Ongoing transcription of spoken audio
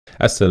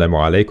Assalamu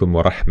alaikum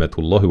wa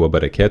rahmatullahi wa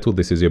barakatuh.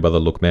 This is your brother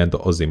Luqman, the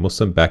Aussie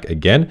Muslim, back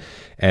again.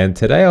 And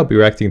today I'll be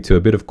reacting to a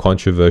bit of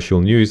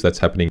controversial news that's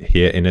happening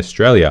here in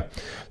Australia.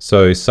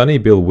 So Sonny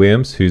Bill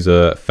Williams, who's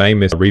a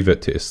famous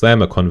revert to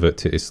Islam, a convert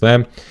to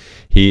Islam,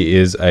 he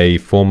is a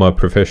former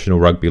professional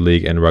rugby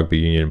league and rugby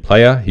union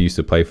player. He used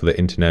to play for the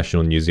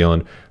international New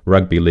Zealand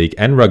rugby league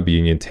and rugby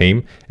union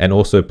team, and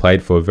also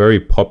played for a very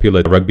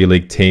popular rugby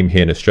league team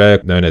here in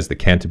Australia known as the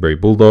Canterbury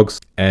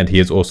Bulldogs. And he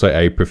is also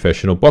a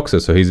professional boxer.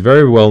 So he's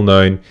very well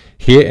known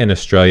here in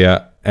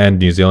Australia and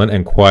New Zealand,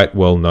 and quite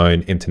well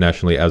known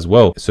internationally as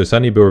well. So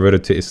Sonny Bill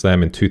reverted to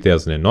Islam in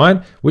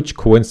 2009, which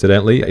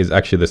coincidentally is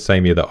actually the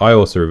same year that I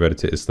also reverted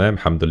to Islam,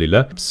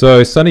 Alhamdulillah.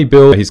 So Sonny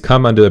Bill, he's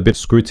come under a bit of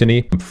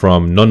scrutiny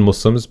from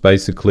non-Muslims.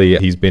 Basically,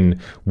 he's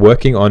been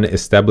working on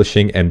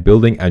establishing and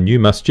building a new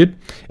masjid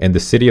in the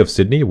city of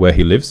Sydney, where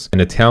he lives, in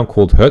a town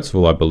called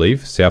Hurtsville, I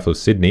believe, south of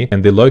Sydney.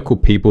 And the local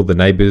people, the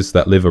neighbors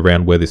that live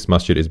around where this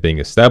masjid is being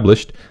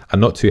established, are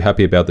not too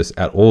happy about this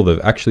at all. They've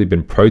actually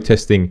been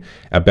protesting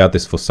about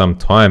this for some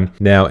time.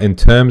 Now, in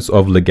terms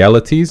of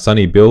legalities,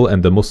 Sonny Bill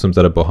and the Muslims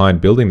that are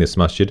behind building this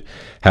masjid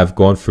have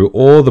gone through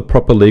all the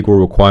proper legal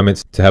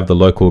requirements to have the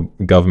local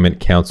government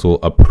council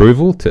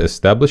approval to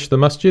establish the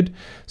masjid.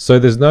 So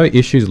there's no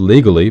issues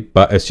legally,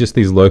 but it's just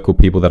these local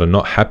people that are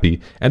not happy.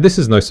 And this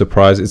is no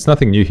surprise. It's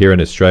nothing new here in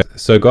Australia.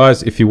 So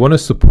guys, if you want to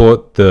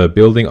support the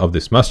building of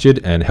this masjid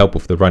and help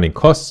with the running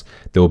costs,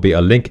 there will be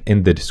a link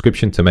in the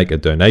description to make a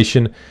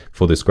donation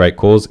for this great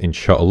cause,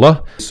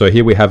 inshallah. So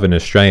here we have an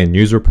Australian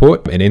news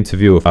report, an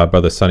interview with our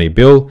brother Sonny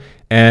Bill,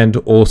 and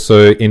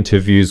also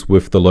interviews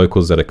with the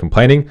locals that are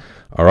complaining.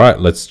 All right,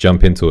 let's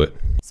jump into it.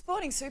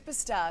 Sporting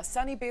superstar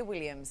Sonny Bill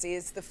Williams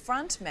is the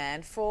front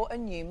man for a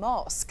new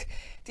mosque.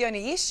 The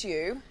only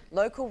issue,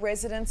 local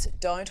residents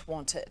don't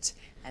want it,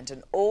 and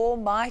an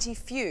almighty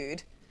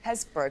feud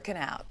has broken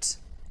out.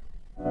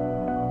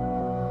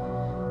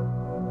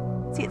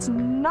 See, it's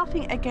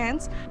nothing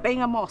against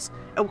being a mosque.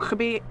 It could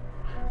be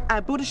a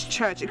Buddhist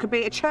church, it could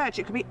be a church,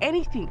 it could be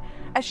anything.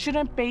 It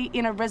shouldn't be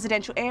in a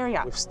residential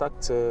area. We've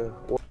stuck to...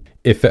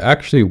 If it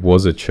actually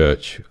was a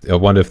church, I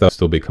wonder if they'll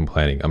still be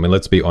complaining. I mean,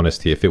 let's be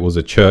honest here. If it was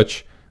a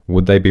church,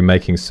 would they be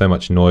making so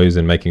much noise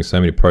and making so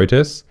many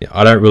protests? Yeah,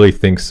 I don't really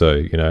think so,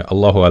 you know,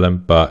 Allahu Alam,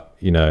 but,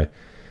 you know,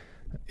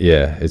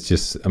 yeah, it's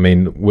just, I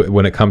mean,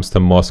 when it comes to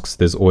mosques,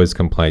 there's always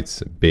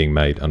complaints being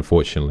made,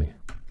 unfortunately.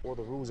 All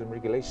the rules and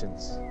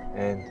regulations,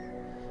 and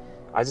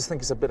I just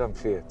think it's a bit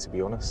unfair, to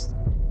be honest.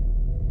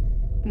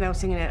 And they were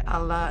singing at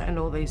Allah and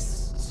all these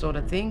sort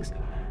of things.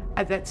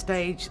 At that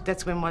stage,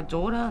 that's when my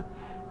daughter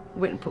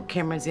went and put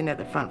cameras in at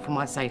the front for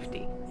my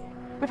safety.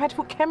 We've had to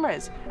put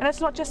cameras, and it's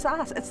not just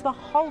us, it's the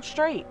whole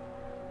street.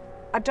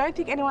 I don't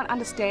think anyone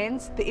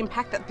understands the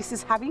impact that this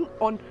is having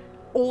on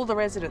all the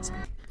residents.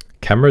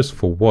 Cameras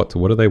for what?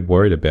 What are they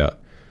worried about?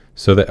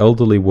 So the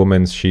elderly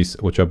woman,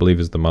 which I believe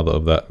is the mother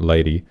of that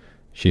lady,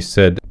 she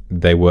said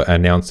they were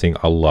announcing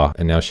Allah,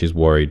 and now she's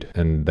worried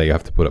and they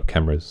have to put up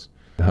cameras.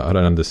 I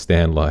don't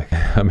understand, like,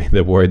 I mean,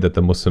 they're worried that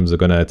the Muslims are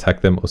going to attack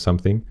them or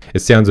something. It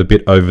sounds a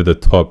bit over the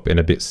top and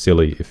a bit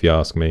silly, if you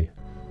ask me.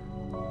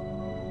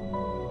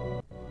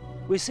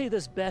 We see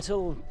this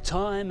battle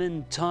time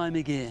and time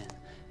again.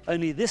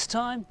 Only this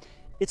time,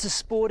 it's a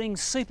sporting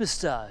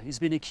superstar who's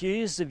been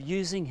accused of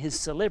using his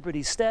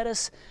celebrity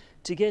status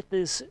to get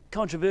this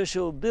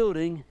controversial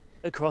building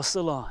across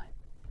the line.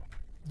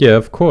 Yeah,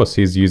 of course,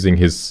 he's using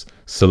his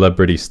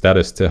celebrity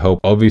status to help.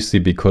 Obviously,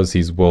 because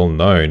he's well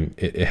known,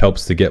 it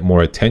helps to get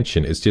more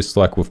attention. It's just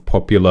like with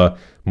popular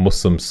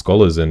Muslim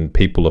scholars and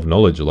people of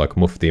knowledge like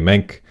Mufti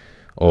Menk,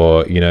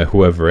 or, you know,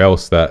 whoever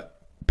else that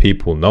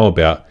people know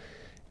about.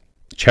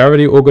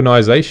 Charity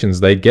organizations,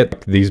 they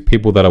get these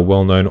people that are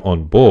well known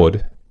on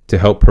board to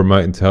help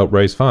promote and to help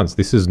raise funds.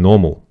 This is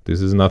normal.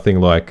 This is nothing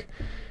like,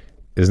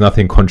 there's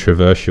nothing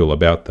controversial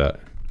about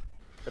that.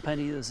 The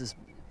painting is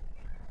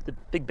the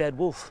big bad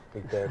wolf.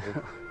 Big bad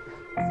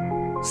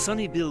wolf.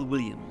 Sonny Bill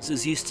Williams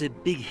is used to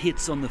big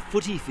hits on the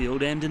footy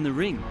field and in the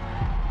ring.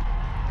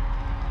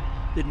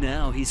 But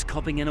now he's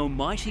copping an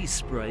almighty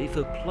spray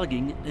for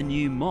plugging a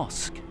new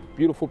mosque.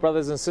 Beautiful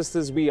brothers and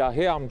sisters, we are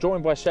here. I'm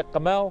joined by Sheikh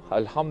Kamal,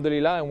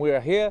 Alhamdulillah, and we are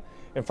here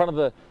in front of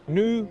the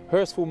new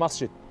Hurtsville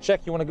Masjid.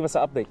 Sheikh, you want to give us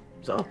an update?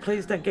 Oh,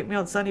 please don't get me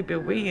on Sonny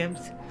Bill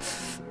Williams.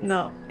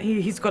 No,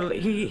 he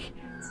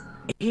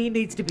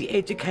needs to be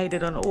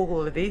educated on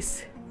all of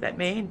this, that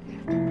man.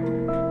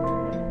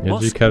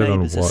 Mosque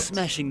neighbours are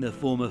smashing the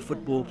former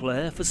football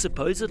player for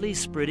supposedly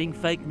spreading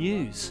fake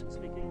news.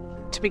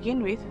 To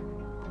begin with,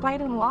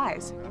 blatant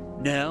lies.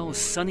 Now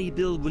Sonny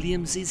Bill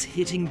Williams is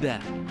hitting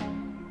back.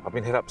 I've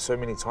been hit up so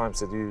many times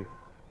to do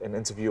an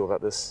interview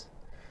about this,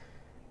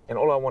 and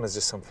all I want is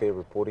just some fair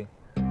reporting.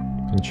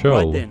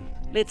 Inshallah. Right then,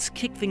 let's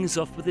kick things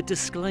off with a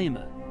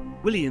disclaimer.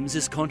 Williams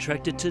is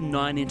contracted to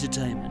 9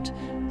 Entertainment,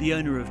 the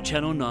owner of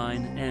Channel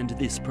 9 and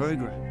this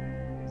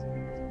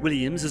program.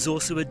 Williams is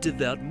also a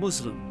devout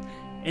Muslim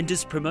and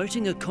is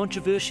promoting a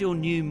controversial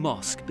new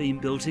mosque being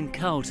built in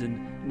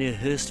Carlton near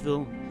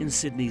Hurtsville in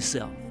Sydney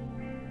South.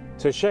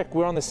 So Sheikh,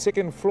 we're on the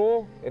 2nd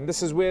floor, and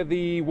this is where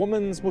the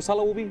women's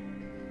musalla will be?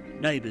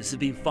 Neighbours have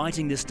been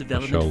fighting this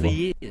development for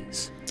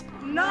years.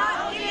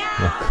 Not in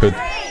Not good.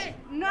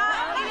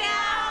 Not in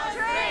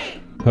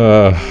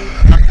our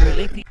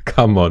street!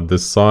 Come on, the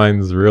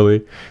signs,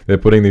 really? They're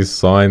putting these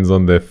signs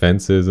on their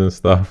fences and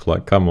stuff.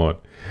 Like, come on.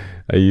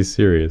 Are you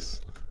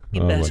serious?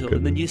 In Oh my battle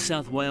in the New goodness.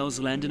 South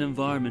Wales Land and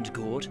Environment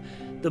Court,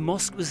 the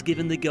mosque was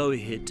given the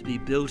go-ahead to be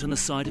built on the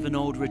site of an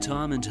old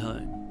retirement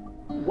home.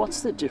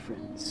 What's the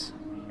difference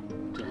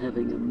to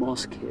having a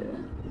mosque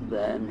here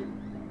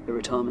than a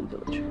retirement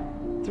village?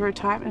 The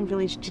retirement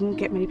village didn't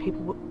get many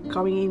people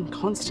going in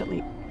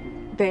constantly.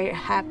 They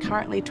have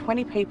currently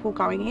 20 people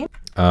going in.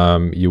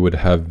 You would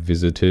have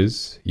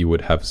visitors, you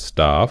would have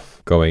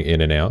staff going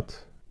in and out,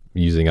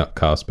 using up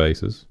car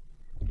spaces.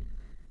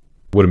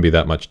 Wouldn't be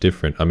that much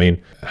different. I mean,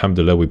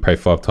 Alhamdulillah, we pray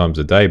 5 times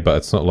a day, but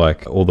it's not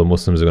like all the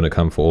Muslims are going to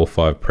come for all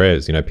 5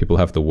 prayers. You know, people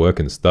have to work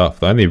and stuff.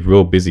 The only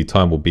real busy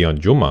time will be on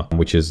Jummah,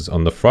 which is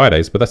on the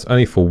Fridays, but that's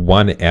only for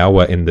 1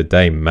 hour in the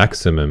day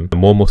maximum.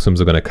 More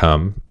Muslims are going to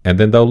come, and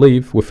then they'll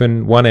leave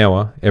within 1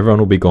 hour. Everyone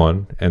will be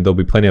gone, and there'll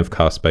be plenty of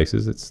car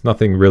spaces. It's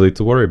nothing really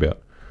to worry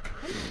about.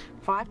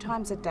 5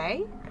 times a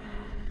day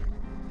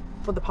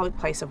for the public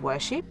place of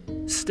worship.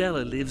 Stella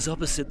lives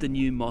opposite the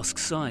new mosque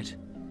site.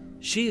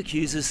 She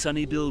accuses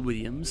Sonny Bill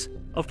Williams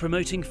of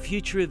promoting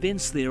future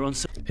events there on...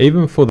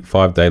 Even for the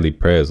 5 daily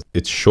prayers,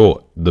 it's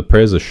short. The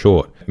prayers are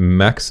short.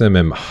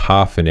 Maximum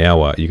half an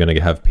hour, you're going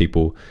to have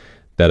people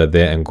that are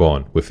there and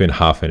gone within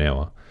half an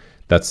hour.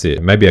 That's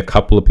it. Maybe a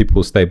couple of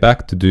people stay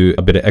back to do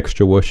a bit of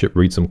extra worship,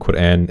 read some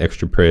Quran,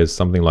 extra prayers,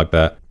 something like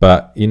that.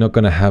 But you're not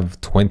going to have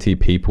 20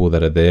 people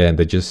that are there and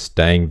they're just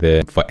staying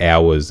there for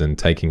hours and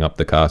taking up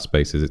the car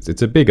spaces.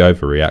 It's a big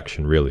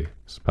overreaction, really.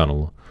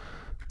 SubhanAllah.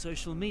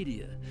 Social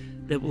media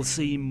that will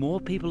see more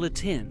people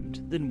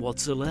attend than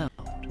what's allowed.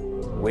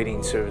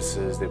 Wedding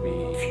services, there'll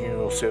be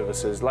funeral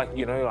services, like,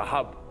 you know, a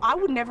hub. I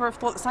would never have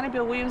thought that Sonny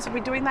Bill Williams would be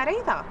doing that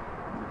either.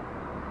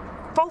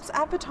 False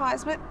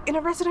advertisement in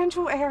a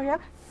residential area.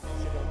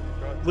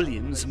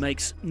 Williams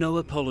makes no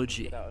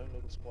apology.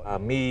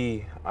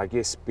 Me, I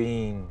guess,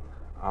 being,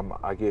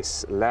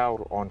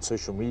 loud on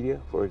social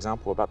media, for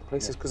example, about the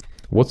places, because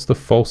What's the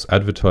false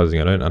advertising?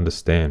 I don't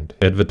understand.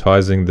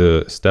 Advertising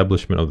the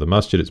establishment of the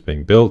masjid, it's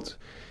being built,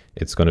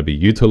 it's going to be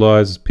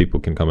utilized, people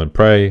can come and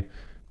pray.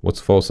 What's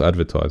false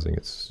advertising?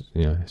 It's,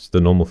 you know, it's the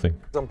normal thing.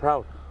 I'm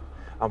proud,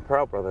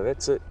 brother,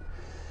 that's it.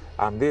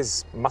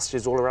 There's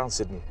masjids all around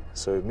Sydney,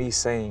 so me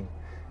saying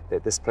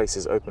that this place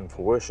is open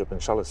for worship,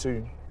 inshallah,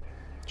 soon,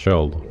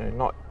 Inshallah. you know,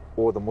 not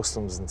all the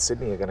Muslims in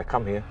Sydney are going to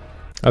come here.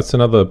 That's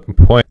another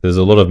point. There's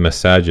a lot of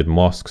Masjid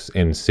mosques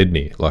in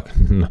Sydney. Like,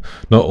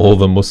 not all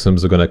the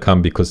Muslims are going to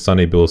come because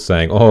Sonny Bill's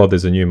saying, oh,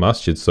 there's a new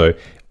masjid, so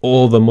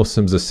all the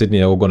Muslims of Sydney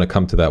are all going to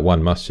come to that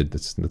one masjid.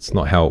 That's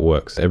not how it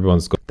works.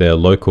 Everyone's got their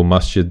local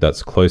masjid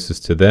that's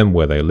closest to them,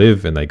 where they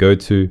live and they go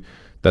to.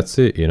 That's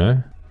it, you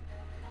know?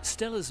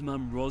 Stella's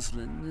mum,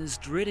 Rosalind, is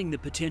dreading the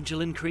potential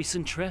increase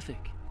in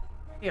traffic.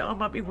 Yeah, I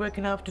might be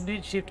working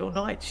afternoon shift or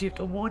night shift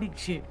or morning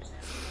shift.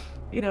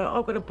 You know,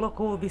 I've got to block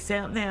all this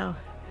out now.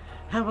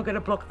 How am I going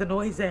to block the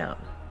noise out?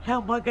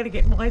 How am I going to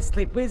get my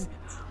sleep?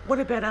 What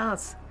about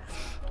us?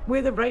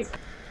 We're the rape.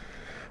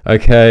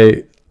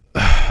 Okay,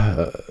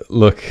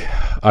 look,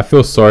 I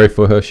feel sorry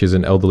for her. She's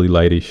an elderly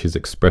lady. She's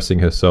expressing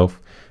herself,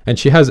 and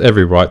she has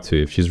every right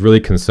to if she's really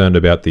concerned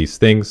about these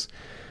things.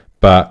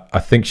 But I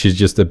think she's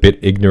just a bit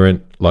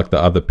ignorant, like the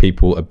other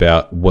people,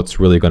 about what's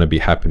really going to be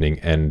happening.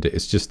 And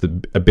it's just a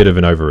bit of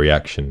an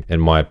overreaction,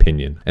 in my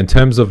opinion. In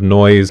terms of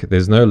noise,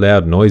 there's no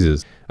loud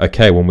noises.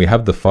 Okay, when we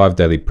have the 5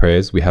 daily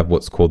prayers, we have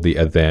what's called the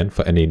adhan.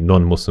 For any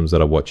non-Muslims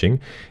that are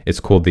watching, it's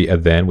called the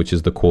adhan, which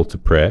is the call to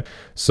prayer.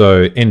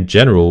 So in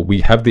general,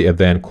 we have the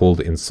adhan called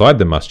inside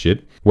the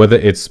masjid, whether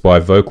it's by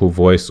vocal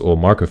voice or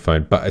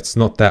microphone, but it's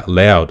not that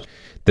loud.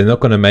 They're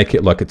not going to make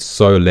it like it's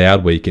so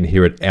loud where you can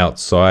hear it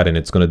outside and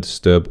it's going to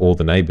disturb all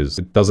the neighbors.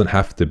 It doesn't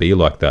have to be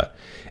like that.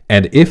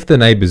 And if the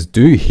neighbors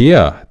do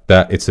hear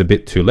that it's a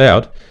bit too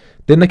loud,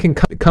 then they can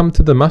come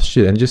to the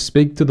masjid and just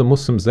speak to the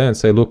Muslims there and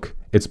say, look,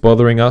 it's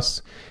bothering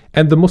us.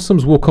 And the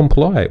Muslims will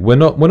comply. We're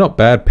not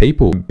bad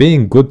people.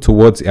 Being good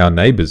towards our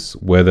neighbors,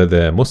 whether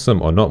they're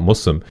Muslim or not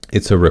Muslim,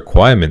 it's a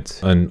requirement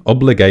and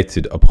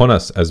obligated upon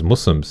us as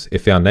Muslims.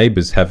 If our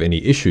neighbors have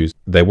any issues,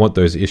 they want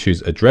those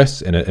issues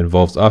addressed, and it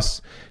involves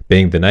us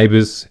being the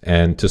neighbors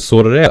and to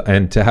sort it out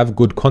and to have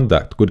good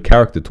conduct, good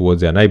character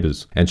towards our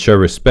neighbors and show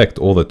respect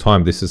all the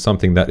time. This is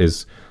something that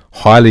is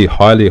highly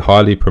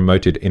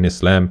promoted in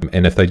Islam,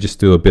 and if they just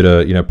do a bit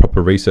of, you know,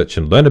 proper research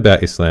and learn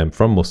about Islam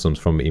from Muslims,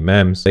 from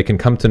imams, they can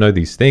come to know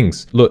these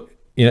things. Look,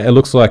 you know, it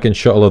looks like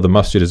inshallah the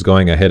masjid is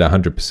going ahead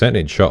 100%,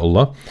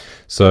 inshallah.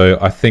 So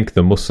I think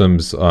the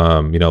Muslims,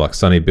 you know, like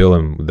Sonny Bill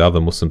and the other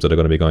Muslims that are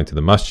going to be going to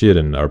the masjid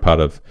and are a part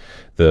of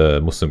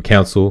the Muslim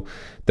Council,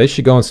 they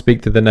should go and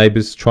speak to the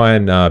neighbors, try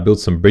and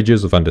build some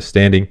bridges of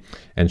understanding,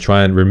 and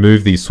try and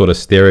remove these sort of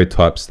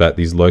stereotypes that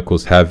these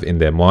locals have in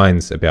their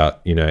minds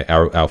about, you know,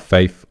 our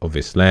faith of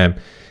Islam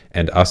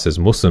and us as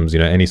Muslims. You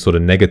know, any sort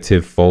of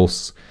negative,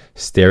 false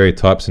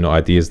stereotypes and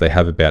ideas they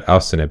have about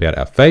us and about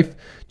our faith.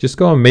 Just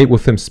go and meet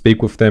with them,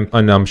 speak with them,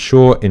 and I'm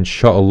sure,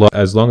 inshallah,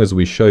 as long as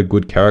we show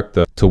good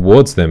character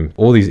towards them,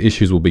 all these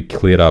issues will be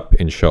cleared up,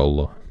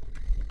 inshallah.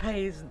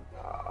 I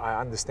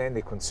understand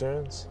their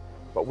concerns,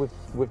 but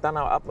we've done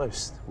our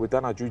utmost. We've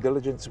done our due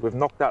diligence. We've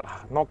knocked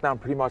down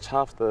pretty much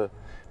half the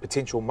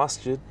potential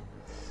masjid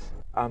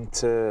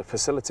to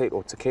facilitate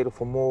or to cater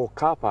for more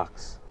car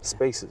parks,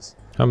 spaces.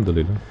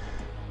 Alhamdulillah.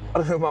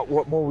 I don't know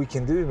what more we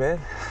can do, man.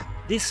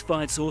 This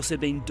fight's also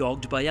been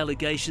dogged by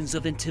allegations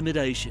of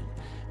intimidation,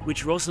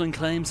 which Rosalind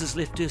claims has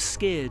left her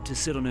scared to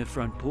sit on her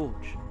front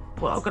porch.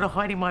 Well, I've got to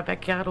hide in my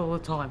backyard all the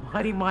time,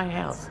 hide in my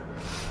house.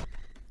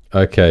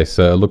 Okay,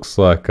 so it looks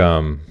like, you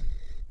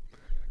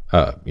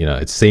know,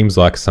 it seems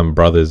like some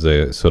brothers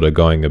are sort of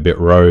going a bit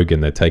rogue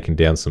and they're taking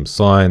down some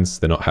signs.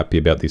 They're not happy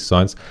about these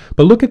signs.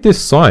 But look at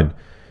this sign.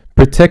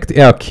 Protect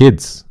our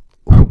kids.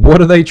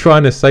 What are they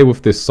trying to say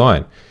with this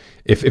sign?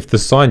 If the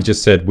sign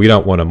just said, we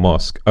don't want a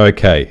mosque,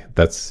 okay,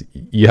 that's,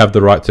 you have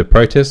the right to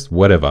protest,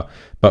 whatever.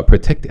 But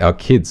protect our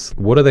kids.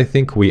 What do they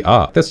think we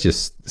are? That's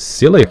just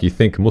silly. You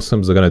think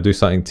Muslims are going to do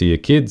something to your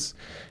kids.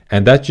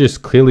 And that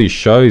just clearly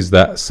shows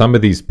that some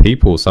of these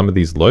people, some of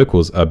these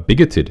locals are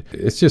bigoted.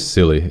 It's just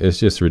silly. It's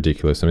just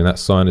ridiculous. I mean, that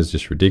sign is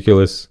just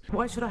ridiculous.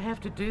 Why should I have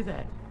to do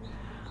that?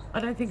 I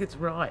don't think it's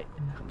right.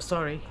 I'm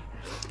sorry.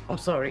 I'm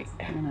sorry.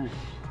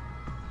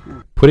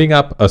 Putting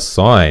up a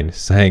sign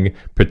saying,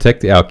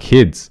 protect our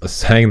kids,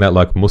 saying that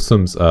like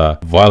Muslims are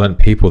violent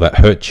people that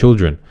hurt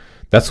children.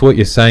 That's what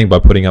you're saying by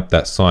putting up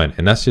that sign.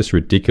 And that's just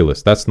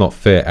ridiculous. That's not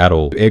fair at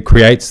all. It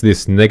creates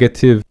this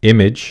negative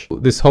image.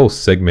 This whole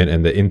segment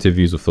and the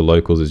interviews with the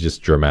locals is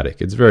just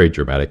dramatic. It's very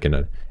dramatic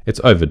and it's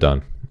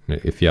overdone,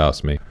 if you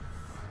ask me.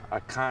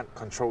 I can't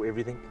control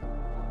everything.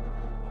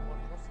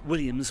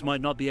 Williams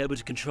might not be able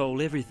to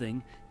control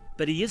everything,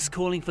 but he is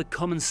calling for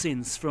common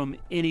sense from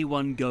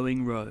anyone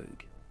going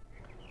rogue.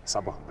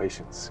 Sabah,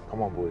 patience.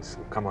 Come on, boys.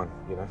 Come on,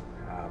 you know.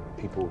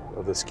 People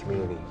of this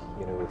community,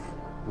 you know,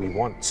 if we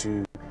want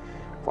to,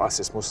 for us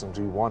as Muslims,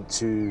 we want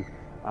to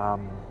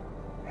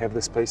have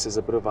this place as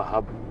a bit of a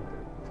hub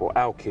for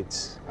our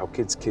kids'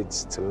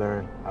 kids to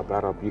learn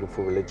about our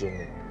beautiful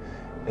religion.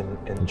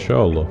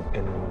 Inshallah.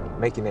 And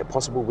making that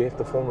possible, we have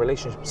to form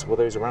relationships with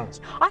those around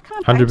us.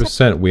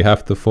 100%. We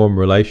have to form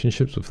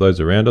relationships with those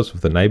around us,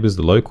 with the neighbors,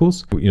 the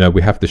locals. You know,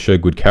 we have to show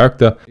good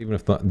character. Even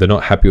if they're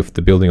not happy with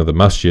the building of the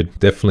masjid,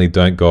 definitely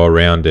don't go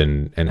around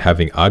and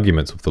having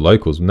arguments with the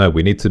locals. No,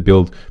 we need to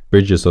build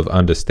bridges of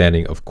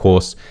understanding, of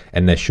course,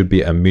 and there should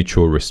be a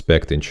mutual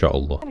respect,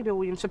 inshallah. Sonny Bill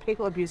Williams for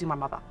people abusing my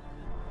mother.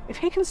 If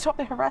he can stop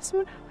the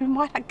harassment, we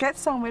might get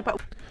somewhere,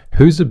 but...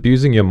 Who's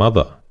abusing your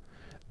mother?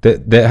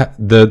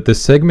 The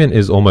segment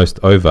is almost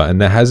over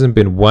and there hasn't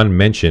been one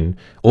mention.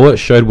 All it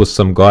showed was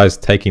some guys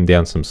taking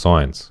down some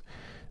signs.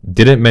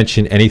 Didn't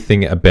mention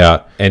anything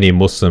about any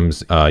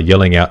Muslims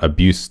yelling out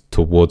abuse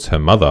towards her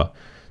mother.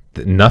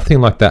 Nothing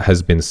like that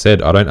has been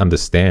said. I don't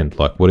understand.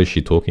 Like, what is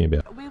she talking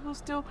about? We will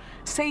still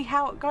see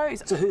how it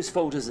goes. So whose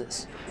fault is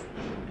this?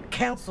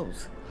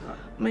 Councils.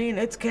 I mean,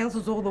 it's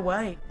councils all the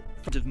way.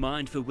 Front of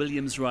mind for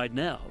Williams right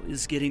now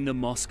is getting the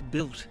mosque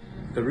built.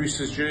 The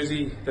Roosters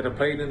jersey that I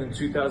played in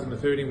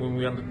 2013 when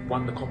we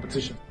won the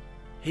competition.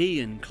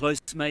 He and close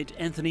mate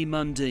Anthony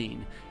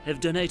Mundine have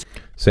donated.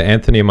 So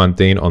Anthony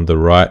Mundine on the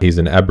right, he's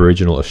an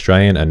Aboriginal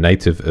Australian, a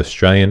native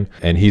Australian,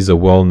 and he's a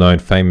well-known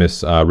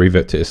famous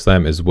revert to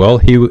Islam as well.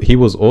 He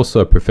was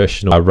also a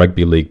professional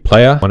rugby league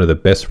player, one of the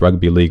best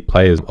rugby league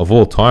players of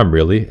all time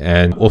really,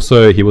 and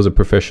also he was a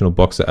professional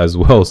boxer as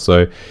well.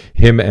 So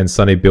him and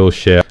Sonny Bill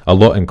share a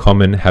lot in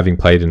common, having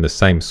played in the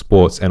same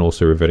sports and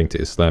also reverting to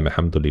Islam,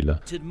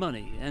 alhamdulillah.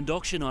 Money and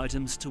auction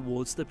items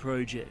towards the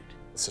project.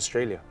 It's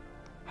Australia.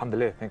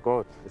 Alhamdulillah, thank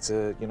God. It's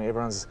a, you know,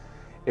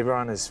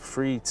 everyone is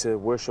free to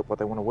worship what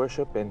they want to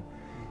worship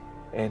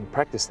and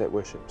practice that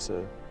worship.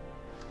 So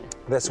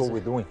that's all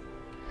we're doing.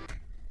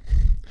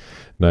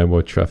 No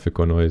more traffic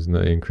or noise, no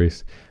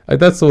increase.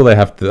 That's all they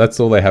have to. That's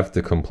all they have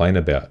to complain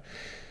about.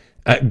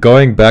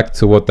 Going back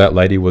to what that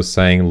lady was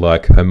saying,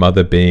 like her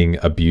mother being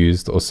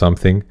abused or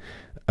something.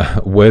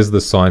 Where's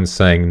the sign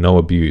saying no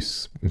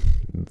abuse?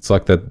 It's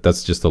like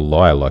that's just a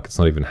lie. Like it's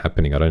not even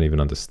happening. I don't even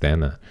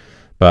understand that.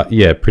 But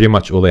yeah, pretty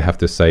much all they have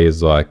to say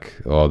is like,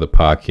 oh, the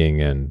parking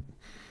and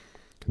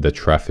the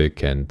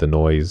traffic and the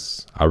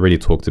noise. I already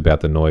talked about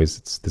the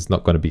noise. There's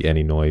not going to be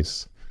any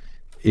noise.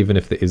 Even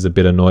if there is a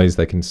bit of noise,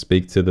 they can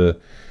speak to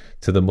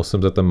the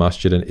Muslims at the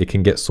masjid and it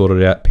can get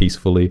sorted out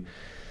peacefully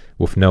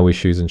with no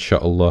issues,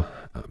 inshallah.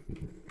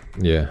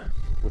 Yeah.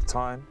 With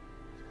time,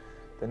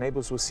 the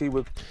neighbors will see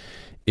what...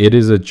 It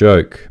is a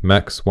joke.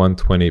 Max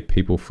 120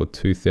 people for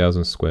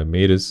 2,000 square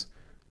meters.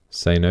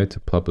 Say no to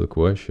public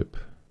worship.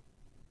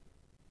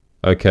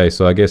 Okay,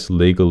 so I guess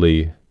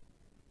legally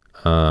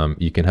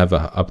you can have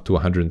up to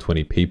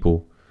 120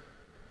 people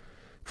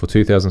for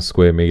 2,000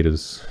 square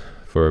meters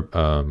for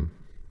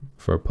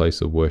a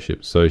place of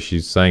worship. So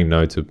she's saying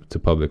no to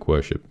public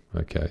worship.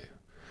 Okay.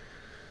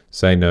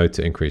 Say no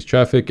to increased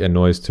traffic and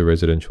noise to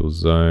residential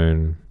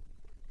zone.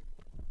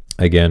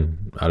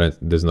 Again,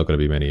 there's not going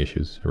to be many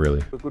issues,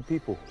 really. We're good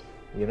people.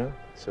 you know.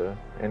 So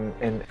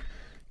and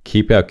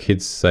Keep our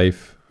kids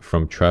safe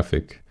from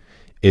traffic.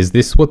 Is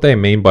this what they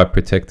mean by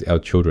protect our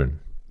children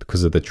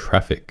because of the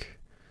traffic?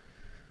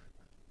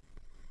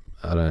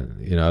 I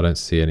don't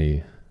see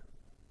any.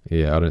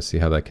 Yeah, I don't see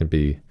how that can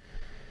be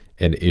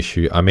an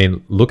issue. I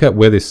mean, look at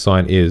where this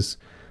sign is.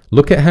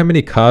 Look at how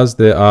many cars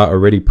there are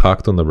already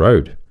parked on the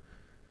road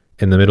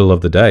in the middle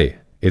of the day.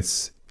 It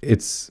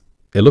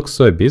looks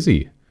so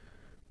busy.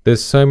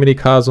 There's so many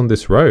cars on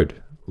this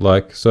road.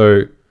 Like,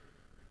 so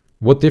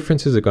what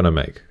difference is it going to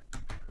make?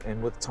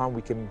 and with time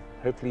we can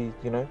hopefully,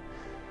 you know,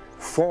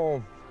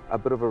 form a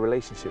bit of a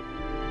relationship.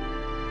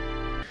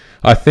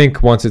 I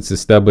think once it's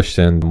established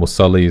and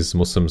Musallis,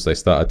 Muslims, they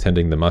start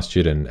attending the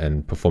Masjid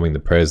and performing the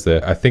prayers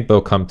there, I think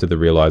they'll come to the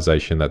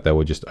realization that they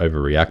were just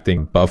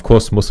overreacting. But of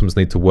course, Muslims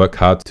need to work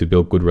hard to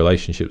build good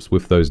relationships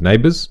with those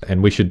neighbors.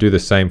 And we should do the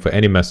same for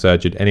any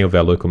masajid, any of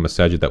our local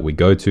masajid that we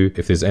go to.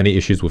 If there's any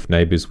issues with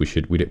neighbors, we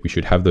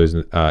should have those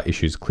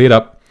issues cleared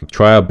up.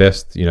 Try our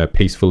best, you know,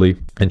 peacefully,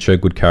 and show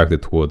good character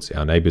towards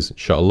our neighbors,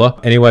 inshallah.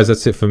 Anyways,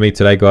 that's it for me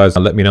today, guys.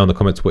 Let me know in the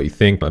comments what you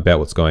think about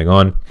what's going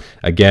on.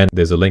 Again,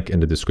 there's a link in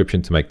the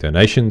description to make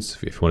donations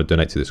if you want to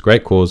donate to this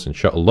great cause,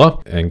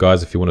 inshallah. And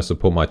guys, if you want to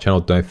support my channel,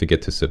 don't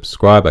forget to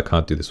subscribe. I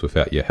can't do this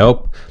without your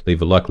help.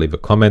 Leave a like, leave a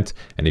comment.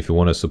 And if you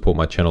want to support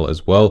my channel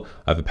as well,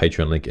 I have a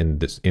Patreon link in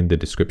the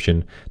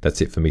description.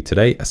 That's it for me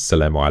today.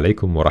 Assalamu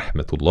alaikum wa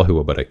rahmatullahi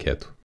wa barakatuh.